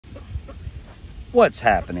What's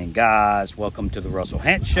happening, guys? Welcome to the Russell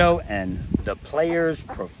Hantz Show and the players'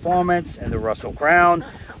 performance and the Russell Crown.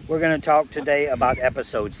 We're going to talk today about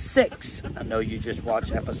episode 6. I know you just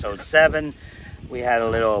watched episode 7. We had a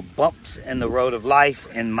little bumps in the road of life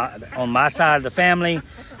on my side of the family.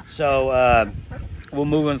 So we're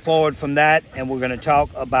moving forward from that, and we're going to talk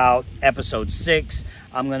about episode 6.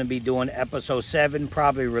 I'm going to be doing episode 7,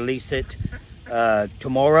 probably release it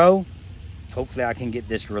tomorrow. Hopefully I can get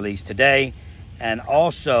this released today. And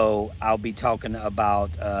also, I'll be talking about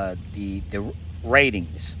the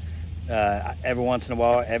ratings. Every once in a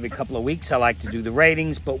while, every couple of weeks, I like to do the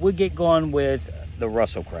ratings. But we'll get going with the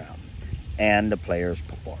Russell Crown and the player's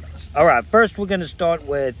performance. All right, first we're going to start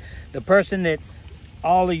with the person that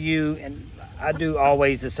all of you, and I do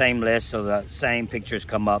always the same list, so the same pictures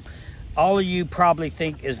come up. All of you probably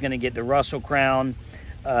think is going to get the Russell Crown.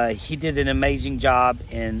 He did an amazing job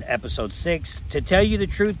in episode 6. To tell you the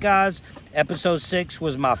truth, guys, episode 6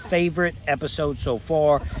 was my favorite episode so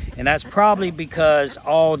far. And that's probably because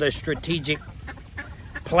all the strategic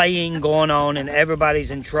playing going on and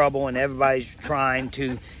everybody's in trouble and everybody's trying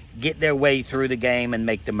to get their way through the game and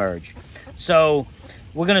make the merge. So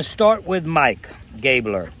we're going to start with Mike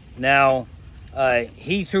Gabler. Now,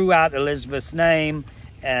 he threw out Elizabeth's name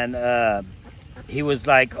and he was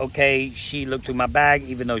like, okay, she looked through my bag,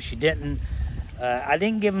 even though she didn't. I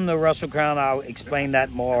didn't give him the Russell Crown. I'll explain that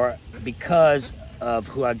more because of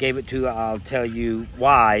who I gave it to. I'll tell you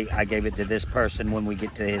why I gave it to this person when we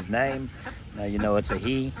get to his name. Now, you know it's a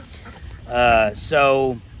he.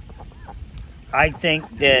 So I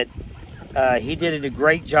think that he did a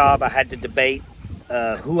great job. I had to debate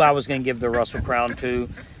who I was going to give the Russell Crown to.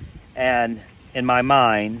 And in my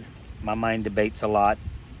mind debates a lot.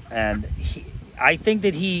 And I think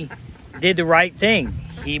that he did the right thing.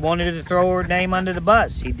 He wanted to throw her name under the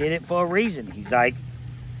bus. He did it for a reason. He's like,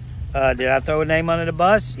 did I throw a name under the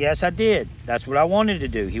bus? Yes, I did. That's what I wanted to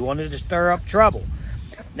do. He wanted to stir up trouble.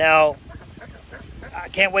 Now, I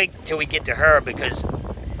can't wait till we get to her because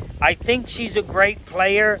I think she's a great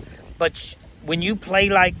player, but when you play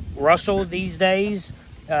like Russell these days,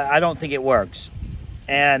 I don't think it works.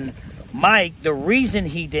 And Mike, the reason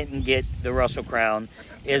he didn't get the Russell Crown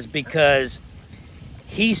is because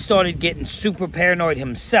he started getting super paranoid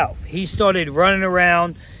himself. He started running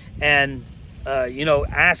around and,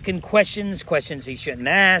 asking questions he shouldn't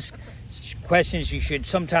ask, questions you should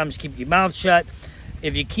sometimes keep your mouth shut.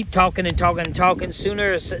 If you keep talking and talking and talking,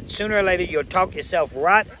 sooner or later, you'll talk yourself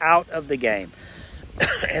right out of the game.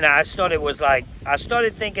 And I started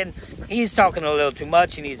thinking, he's talking a little too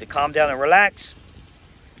much. He needs to calm down and relax.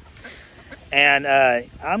 And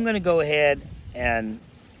I'm going to go ahead and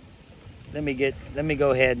I'm going to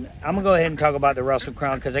go ahead and talk about the Russell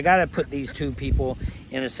Crown because I got to put these two people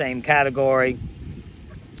in the same category.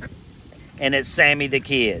 And it's Sammy the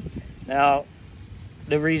Kid. Now,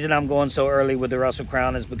 the reason I'm going so early with the Russell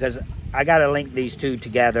Crown is because I got to link these two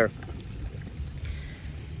together.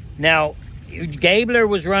 Now, Gabler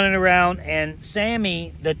was running around and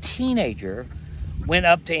Sammy, the teenager, went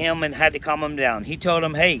up to him and had to calm him down. He told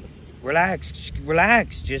him, hey, relax,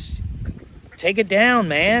 just take it down,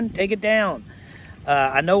 man. Take it down.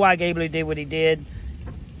 I know why Gabler did what he did.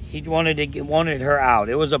 He wanted her out.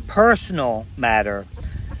 It was a personal matter,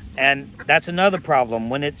 and that's another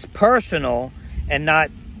problem. When it's personal and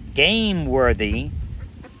not game worthy,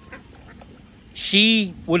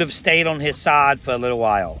 she would have stayed on his side for a little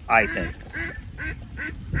while, I think.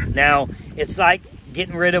 Now, it's like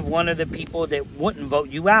getting rid of one of the people that wouldn't vote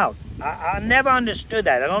you out. I never understood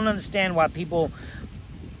that. I don't understand why people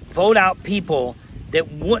vote out people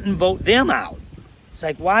that wouldn't vote them out. It's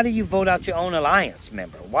like, why do you vote out your own alliance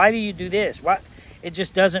member? Why do you do this? Why? It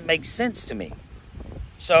just doesn't make sense to me.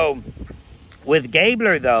 So with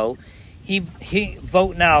Gabler, though, he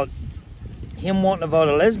voting out, him wanting to vote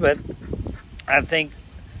Elizabeth, I think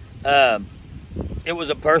it was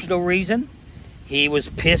a personal reason. He was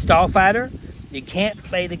pissed off at her. You can't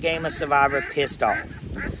play the game of Survivor pissed off.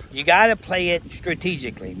 You got to play it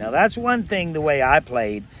strategically. Now, that's one thing the way I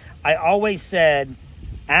played. I always said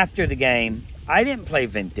after the game, I didn't play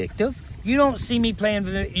vindictive. You don't see me playing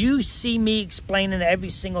vindictive. You see me explaining every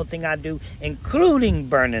single thing I do, including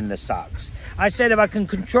burning the socks. I said if I can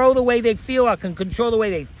control the way they feel, I can control the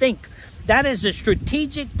way they think. That is a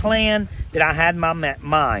strategic plan that I had in my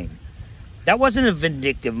mind. That wasn't a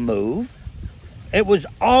vindictive move. It was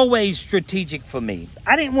always strategic for me.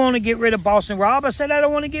 I didn't want to get rid of Boston Rob. I said I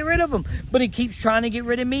don't want to get rid of him. But he keeps trying to get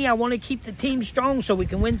rid of me. I want to keep the team strong so we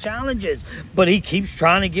can win challenges. But he keeps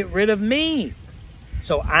trying to get rid of me.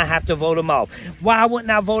 So I have to vote them off. Why wouldn't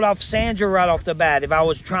I vote off Sandra right off the bat if I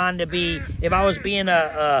was being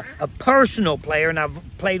a personal player and I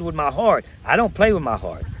played with my heart? I don't play with my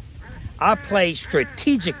heart. I play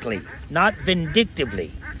strategically, not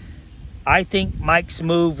vindictively. I think Mike's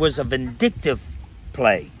move was a vindictive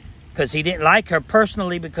play because he didn't like her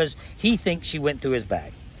personally because he thinks she went through his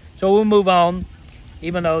bag. So we'll move on,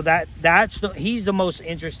 even though he's the most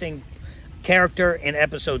interesting character in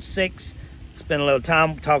episode 6. Spend a little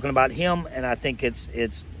time talking about him, and I think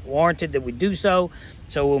it's warranted that we do so.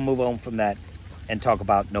 So we'll move on from that and talk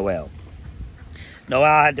about Noelle.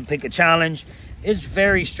 Noelle had to pick a challenge. It's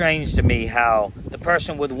very strange to me how the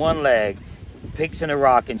person with one leg picks in a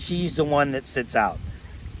rock and she's the one that sits out.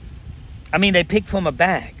 I mean, they pick from a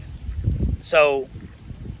bag. So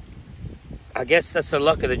I guess that's the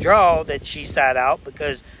luck of the draw that she sat out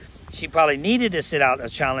because she probably needed to sit out a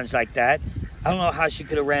challenge like that. I don't know how she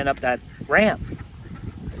could have ran up that ramp.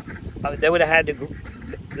 They would have had to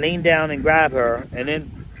lean down and grab her and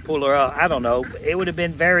then pull her up. I don't know. It would have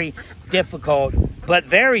been very difficult, but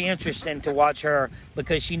very interesting to watch her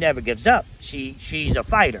because she never gives up. She's a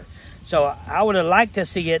fighter. So I would have liked to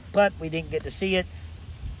see it, but we didn't get to see it.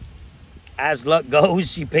 As luck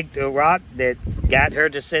goes, she picked a rock that got her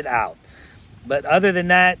to sit out. But other than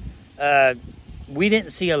that, we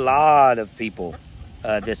didn't see a lot of people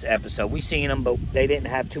this episode. We seen them, but they didn't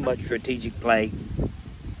have too much strategic play.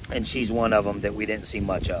 And she's one of them that we didn't see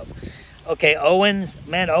much of. Okay, Owen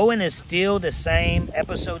is still the same.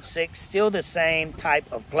 Episode 6, still the same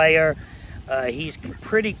type of player. He's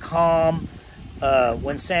pretty calm.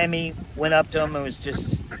 When Sammy went up to him and was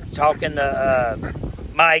just talking to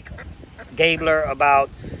Mike Gabler about,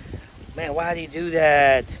 man, why did he do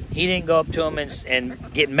that? He didn't go up to him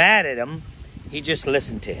and get mad at him. He just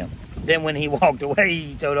listened to him. Then when he walked away,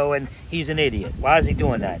 he told Owen he's an idiot. Why is he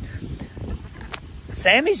doing that?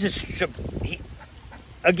 Sammy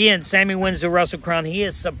wins the Russell Crown. He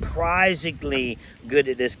is surprisingly good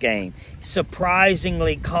at this game.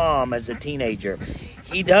 Surprisingly calm as a teenager.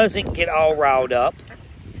 He doesn't get all riled up.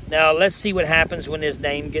 Now, let's see what happens when his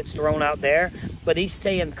name gets thrown out there. But he's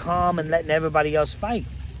staying calm and letting everybody else fight.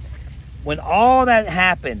 When all that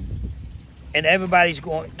happened and everybody's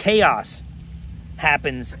going, chaos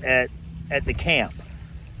happens at the camp,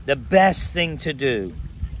 the best thing to do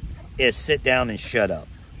is sit down and shut up.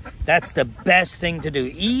 That's the best thing to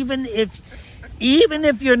do. Even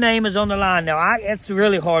if your name is on the line. Now, it's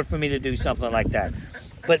really hard for me to do something like that.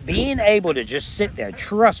 But being able to just sit there,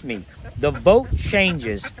 trust me, the vote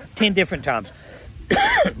changes 10 different times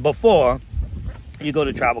before you go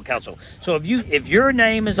to tribal council. So if your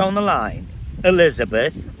name is on the line,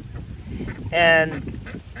 Elizabeth, and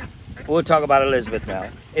we'll talk about Elizabeth now.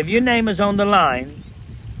 If your name is on the line,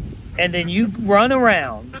 and then you run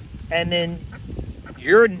around, and then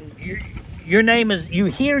your name is, you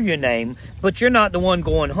hear your name, but you're not the one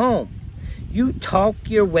going home. You talk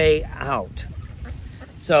your way out.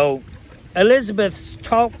 So Elizabeth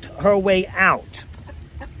talked her way out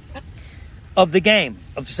of the game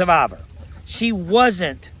of Survivor. She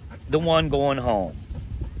wasn't the one going home.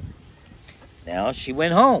 Now she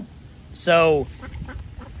went home. So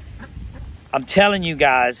I'm telling you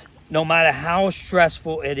guys, no matter how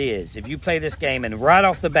stressful it is, if you play this game and right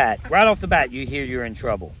off the bat, you hear you're in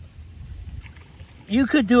trouble. You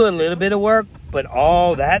could do a little bit of work, but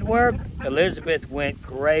all that work, Elizabeth went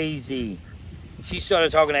crazy. She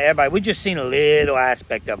started talking to everybody. We just seen a little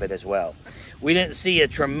aspect of it as well. We didn't see a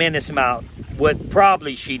tremendous amount. What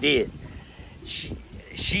probably she did.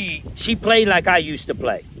 She played like I used to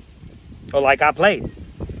play. Or like I played.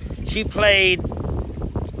 She played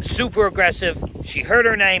super aggressive. She heard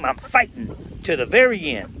her name. I'm fighting to the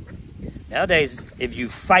very end. Nowadays, if you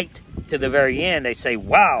fight to the very end, they say,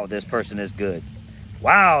 wow, this person is good.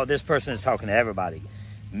 Wow, this person is talking to everybody.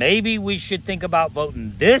 Maybe we should think about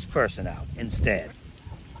voting this person out instead.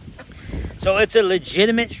 So it's a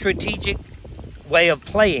legitimate strategic way of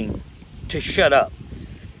playing to shut up.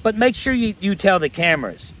 But make sure you tell the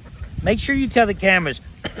cameras. Make sure you tell the cameras,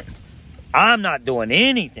 I'm not doing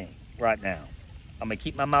anything right now. I'm going to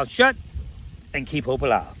keep my mouth shut and keep hope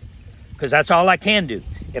alive. Because that's all I can do.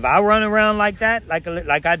 If I run around like that,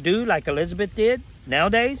 like I do, like Elizabeth did,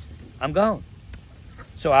 nowadays, I'm gone.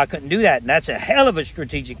 So I couldn't do that. And that's a hell of a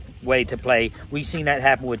strategic way to play. We've seen that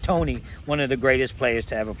happen with Tony, one of the greatest players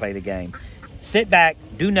to ever play the game. Sit back,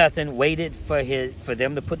 do nothing, waited for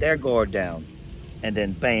them to put their guard down. And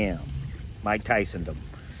then bam, Mike Tyson them.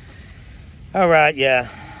 All right, yeah.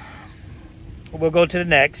 We'll go to the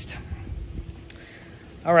next.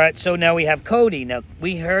 All right, so now we have Cody. Now,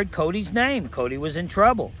 we heard Cody's name. Cody was in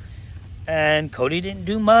trouble. And Cody didn't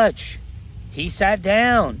do much. he sat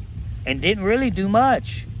down and didn't really do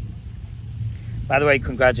much. By the way,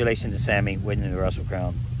 congratulations to Sami winning the Russell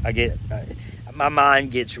Crown. My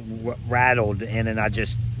mind gets rattled, and then I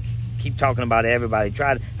just keep talking about everybody.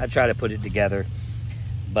 I try to put it together.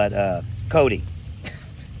 But Cody,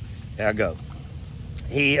 there I go.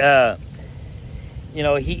 He,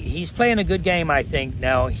 he's playing a good game, I think.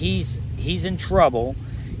 Now, he's in trouble.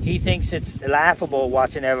 He thinks it's laughable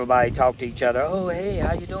watching everybody talk to each other. Oh, hey,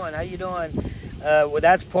 how you doing? How you doing? Well,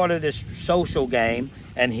 that's part of this social game.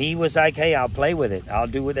 And he was like, hey, I'll play with it. I'll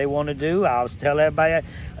do what they want to do. I'll tell everybody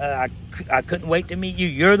I couldn't wait to meet you.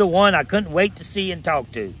 You're the one I couldn't wait to see and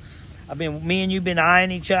talk to. Me and you been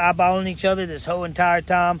eyeballing each other this whole entire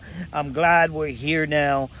time. I'm glad we're here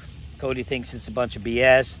now. Cody thinks it's a bunch of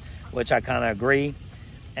BS, which I kind of agree.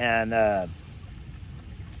 And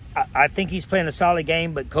I think he's playing a solid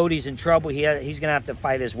game, but Cody's in trouble. He's going to have to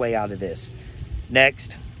fight his way out of this.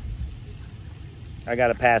 Next. I got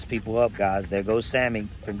to pass people up, guys. There goes Sami.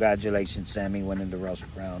 Congratulations, Sami, winning the Russell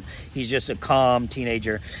Crown. He's just a calm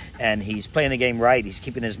teenager, and he's playing the game right. He's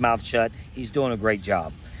keeping his mouth shut. He's doing a great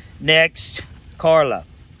job. Next, Carla.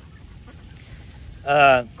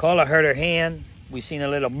 Carla hurt her hand. We seen a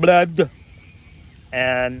little blood,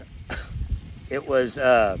 and it was,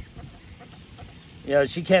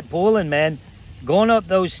 she kept pulling, man. Going up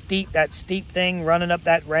that steep thing, running up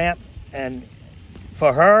that ramp, and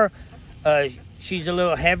for her, she's a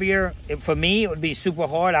little heavier. For me, it would be super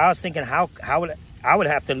hard. I was thinking how would I would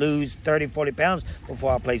have to lose 30, 40 pounds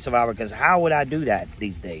before I play Survivor, because how would I do that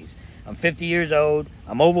these days? I'm 50 years old.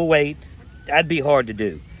 I'm overweight. That'd be hard to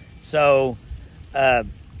do. So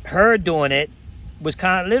her doing it was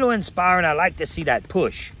kind of a little inspiring. I like to see that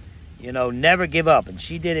push. Never give up. And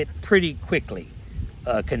she did it pretty quickly,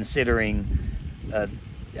 considering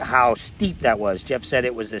how steep that was. Jeff said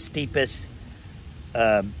it was the steepest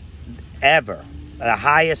ever. The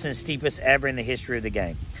highest and steepest ever in the history of the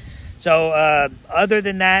game. So other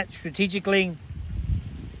than that, strategically,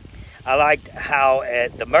 I liked how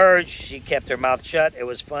at the merge, she kept her mouth shut. It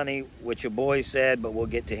was funny what your boy said, but we'll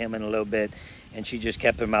get to him in a little bit. And she just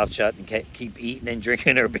kept her mouth shut and keep eating and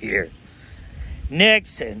drinking her beer.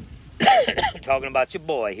 Next, and talking about your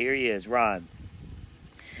boy, here he is, Ron.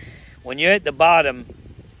 When you're at the bottom,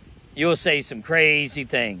 you'll say some crazy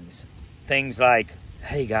things. Things like,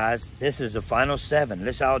 hey guys, this is the final 7.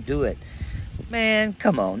 Let's all do it. Man,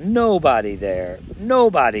 come on. Nobody there.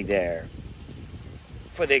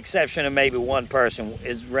 For the exception of maybe one person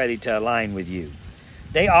is ready to align with you.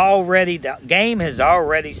 The game has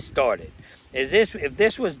already started. If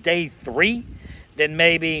this was day 3, then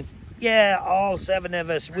maybe, yeah, all 7 of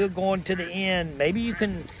us, we're going to the end. Maybe you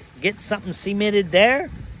can get something cemented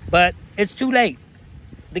there, but it's too late.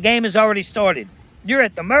 The game has already started. You're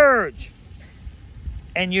at the merge,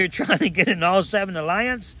 and you're trying to get an all 7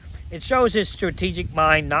 alliance. It shows his strategic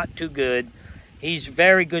mind not too good. He's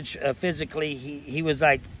very good physically. He was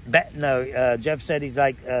like, Jeff said he's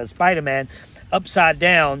like Spider-Man, upside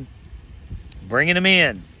down, bringing him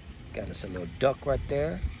in. Got us a little duck right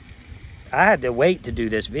there. I had to wait to do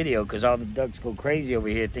this video because all the ducks go crazy over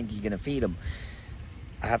here, think you're going to feed them.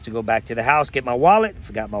 I have to go back to the house, get my wallet.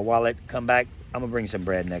 Forgot my wallet. Come back. I'm going to bring some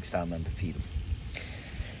bread next time and feed them.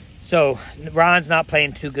 So, Ron's not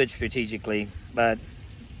playing too good strategically, but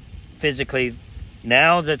physically,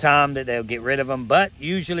 now's the time that they'll get rid of him. But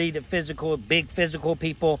usually the big physical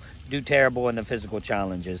people do terrible in the physical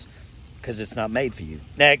challenges because it's not made for you.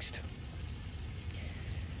 Next.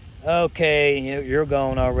 Okay, you're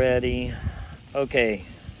gone already. Okay.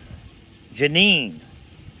 Janine.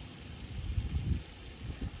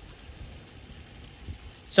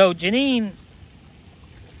 So Janine,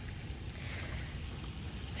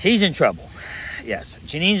 she's in trouble. Yes,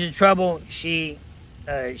 Janine's in trouble. She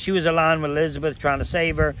was aligned with Elizabeth, trying to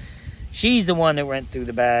save her. She's the one that went through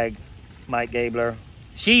the bag, Mike Gabler.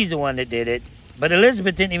 She's the one that did it. But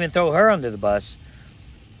Elizabeth didn't even throw her under the bus.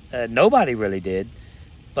 Nobody really did.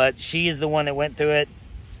 But she is the one that went through it.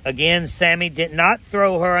 Again, Sami did not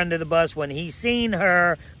throw her under the bus when he seen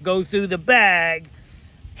her go through the bag.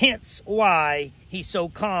 Hence why he's so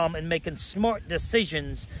calm and making smart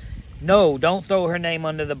decisions. No, don't throw her name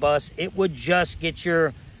under the bus. It would just get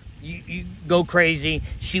you go crazy.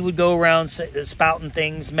 She would go around spouting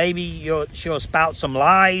things. Maybe she'll spout some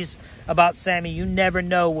lies about Sami. You never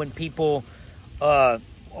know when people are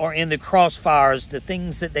in the crossfires, the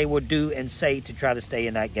things that they will do and say to try to stay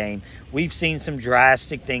in that game. We've seen some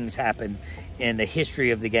drastic things happen in the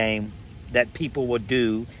history of the game that people will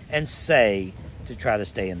do and say to try to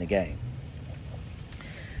stay in the game.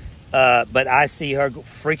 But I see her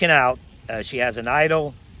freaking out. She has an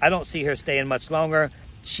idol. I don't see her staying much longer.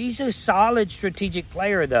 she's a solid strategic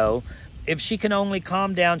player, though. If she can only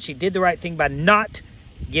calm down, she did the right thing by not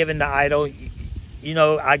giving the idol. You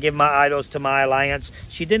know, I give my idols to my alliance.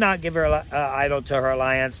 She did not give her idol to her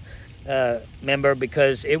alliance member,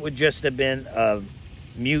 because it would just have been a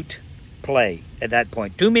mute play at that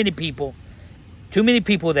point. Too many people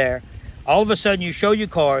there. All of a sudden, you show your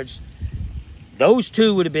cards. Those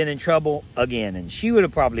two would have been in trouble again, and she would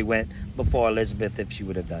have probably went before Elizabeth if she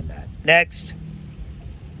would have done that. Next.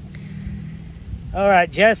 All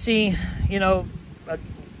right, Jesse, you know,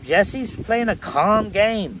 Jesse's playing a calm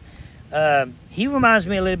game. He reminds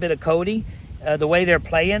me a little bit of Cody, the way they're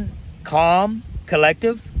playing, calm,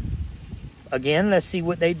 collective. Again, let's see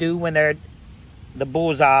what they do when the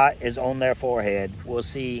bullseye is on their forehead. We'll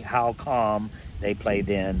see how calm they play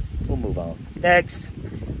then. We'll move on. Next,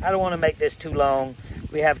 I don't want to make this too long.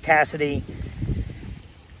 We have Cassidy.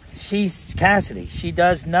 She's Cassidy. She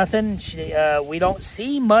does nothing. We don't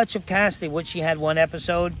see much of Cassidy, which she had one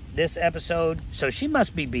episode, this episode. So she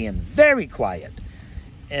must be being very quiet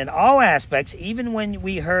in all aspects. Even when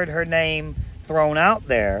we heard her name thrown out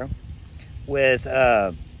there with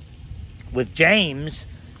James,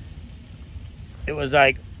 it was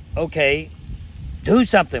like, okay, do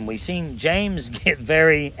something. We've seen James get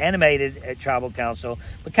very animated at Tribal Council,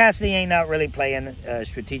 but Cassidy ain't not really playing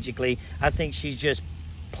strategically. I think she's just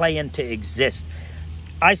playing to exist.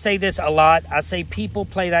 I say this a lot. I say people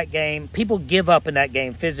play that game. People give up in that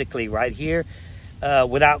game physically right here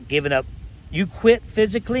without giving up. You quit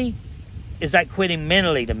physically is like quitting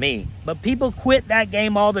mentally to me. But people quit that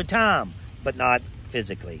game all the time, but not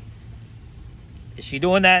physically. Is she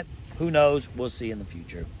doing that? Who knows? We'll see in the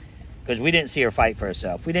future. Because we didn't see her fight for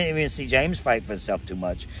herself. We didn't even see James fight for himself too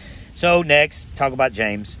much. So next, talk about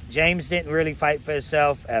James. James didn't really fight for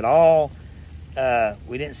himself at all.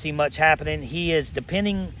 We didn't see much happening. He is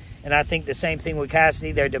depending, and I think the same thing with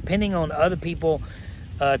Cassidy, they're depending on other people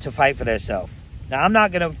to fight for themselves. Now, I'm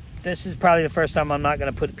not going to, this is probably the first time I'm not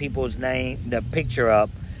going to put people's name, their picture up.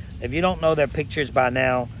 If you don't know their pictures by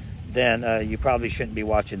now, then you probably shouldn't be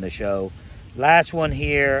watching the show. Last one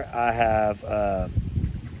here, I have,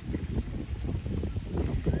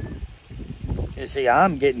 you see,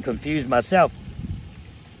 I'm getting confused myself.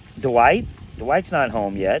 Dwight's not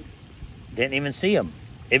home yet. Didn't even see him.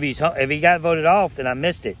 If he got voted off, then I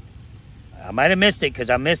missed it. I might have missed it because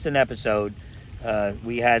I missed an episode.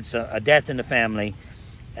 We had a death in the family,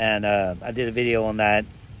 and I did a video on that.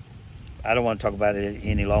 I don't want to talk about it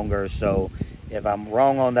any longer, so if I'm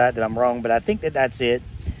wrong on that, then I'm wrong. But I think that's it.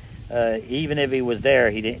 Even if he was there,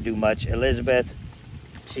 he didn't do much. Elizabeth,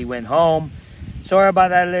 she went home. Sorry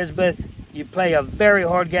about that, Elizabeth. You play a very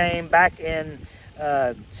hard game back in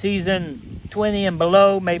season 20 and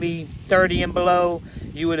below, maybe 30 and below.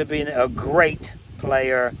 You would have been a great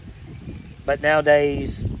player. But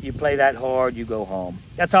nowadays, you play that hard, you go home.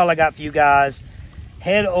 That's all I got for you guys.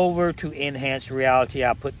 Head over to Enhanced Reality.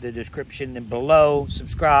 I'll put the description below.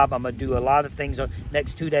 Subscribe. I'm going to do a lot of things.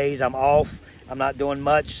 Next 2 days, I'm off. I'm not doing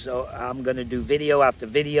much, so I'm going to do video after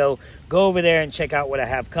video. Go over there and check out what I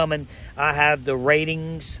have coming. I have the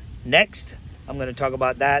ratings next. I'm going to talk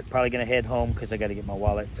about that. Probably going to head home because I got to get my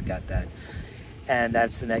wallet. Forgot that. And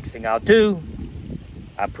that's the next thing I'll do.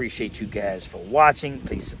 I appreciate you guys for watching.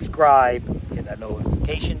 Please subscribe. Hit that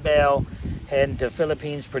notification bell. Heading to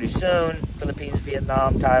Philippines pretty soon. Philippines,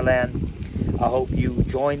 Vietnam, Thailand. I hope you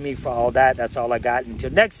join me for all that. That's all I got.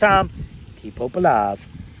 Until next time, keep hope alive.